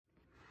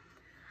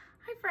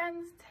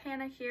friends, it's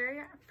Hannah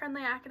here,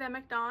 Friendly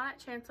Academic Dawn at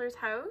Chancellor's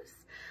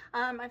House.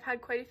 I've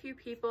had quite a few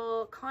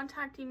people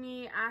contacting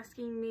me,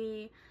 asking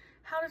me,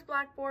 how does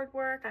Blackboard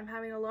work? I'm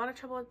having a lot of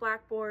trouble with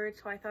Blackboard,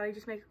 so I thought I'd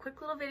just make a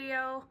quick little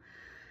video,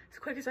 as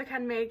quick as I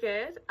can make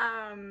it,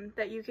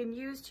 that you can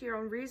use to your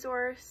own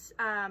resource.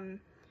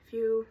 If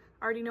you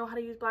already know how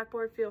to use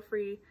Blackboard, feel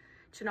free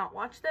to not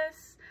watch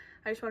this.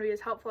 I just want to be as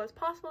helpful as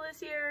possible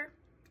this year.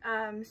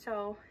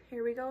 So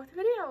here we go with the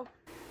video.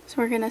 So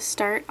we're going to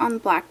start on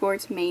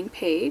Blackboard's main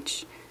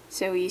page.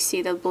 So you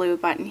see the blue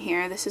button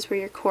here. This is where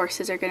your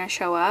courses are going to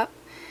show up.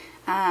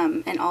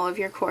 And all of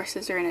your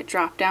courses are in a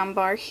drop down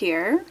bar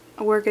here.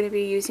 We're going to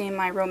be using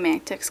my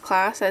romantics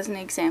class as an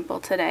example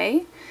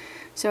today.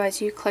 So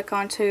as you click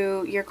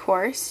onto your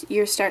course,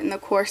 you're starting the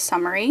course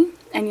summary,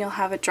 and you'll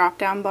have a drop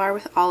down bar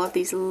with all of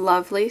these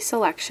lovely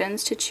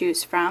selections to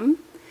choose from.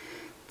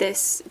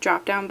 This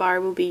drop down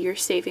bar will be your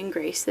saving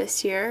grace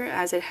this year,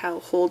 as it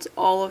holds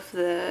all of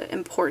the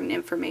important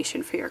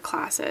information for your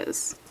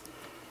classes.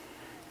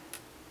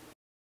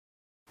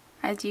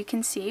 As you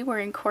can see, we're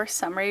in course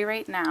summary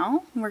right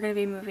now. We're going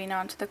to be moving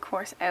on to the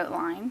course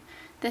outline.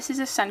 This is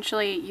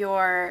essentially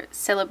your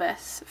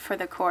syllabus for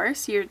the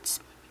course. Your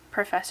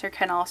professor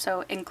can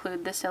also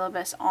include the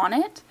syllabus on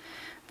it,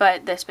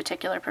 but this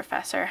particular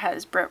professor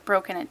has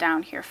broken it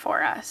down here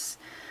for us.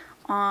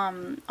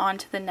 On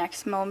to the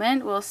next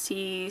moment, we'll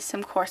see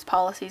some course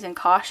policies and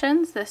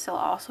cautions. This will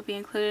also be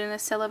included in the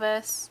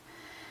syllabus.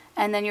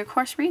 And then your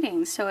course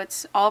readings. So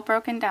it's all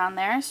broken down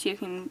there, so you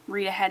can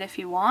read ahead if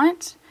you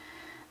want.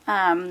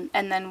 And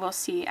then we'll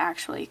see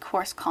actually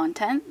course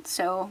content.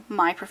 So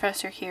my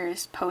professor here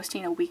is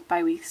posting a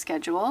week-by-week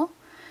schedule.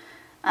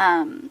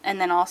 And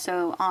then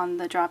also on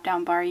the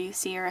drop-down bar you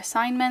see your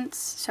assignments.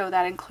 So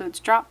that includes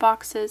drop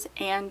boxes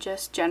and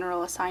just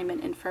general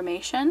assignment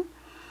information.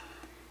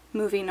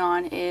 Moving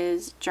on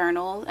is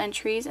journal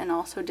entries and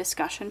also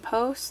discussion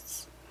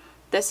posts.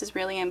 This is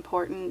really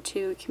important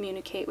to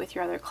communicate with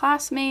your other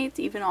classmates,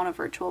 even on a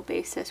virtual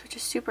basis, which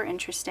is super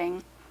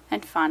interesting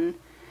and fun.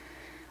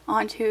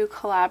 On to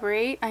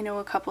collaborate. I know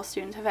a couple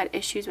students have had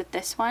issues with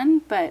this one,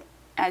 but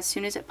as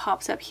soon as it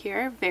pops up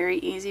here, very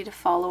easy to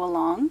follow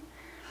along.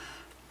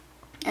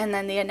 And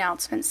then the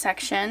announcements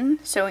section,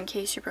 so in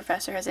case your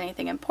professor has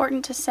anything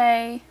important to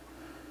say.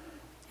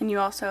 And you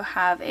also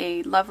have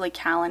a lovely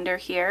calendar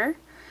here,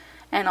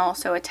 and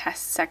also a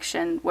test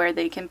section where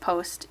they can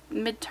post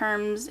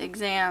midterms,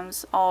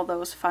 exams, all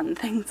those fun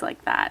things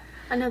like that.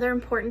 Another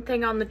important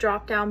thing on the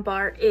drop-down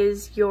bar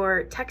is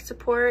your tech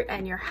support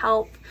and your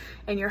help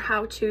and your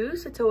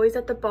how-tos. It's always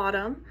at the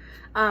bottom.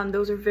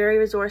 Those are very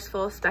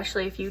resourceful,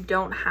 especially if you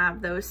don't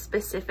have those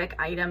specific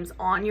items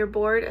on your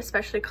board,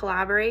 especially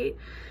collaborate,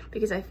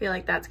 because I feel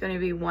like that's going to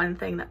be one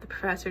thing that the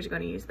professor is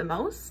going to use the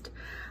most.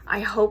 I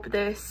hope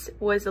this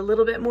was a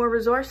little bit more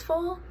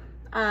resourceful.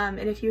 And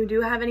if you do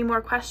have any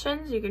more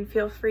questions, you can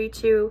feel free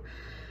to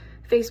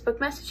Facebook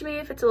message me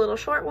if it's a little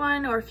short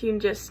one, or if you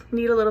just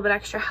need a little bit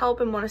extra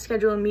help and want to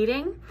schedule a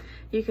meeting,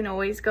 you can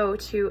always go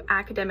to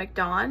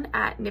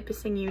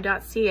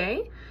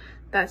academicdawn@nipissingU.ca.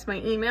 That's my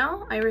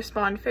email. I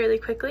respond fairly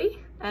quickly,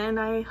 and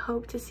I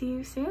hope to see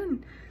you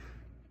soon.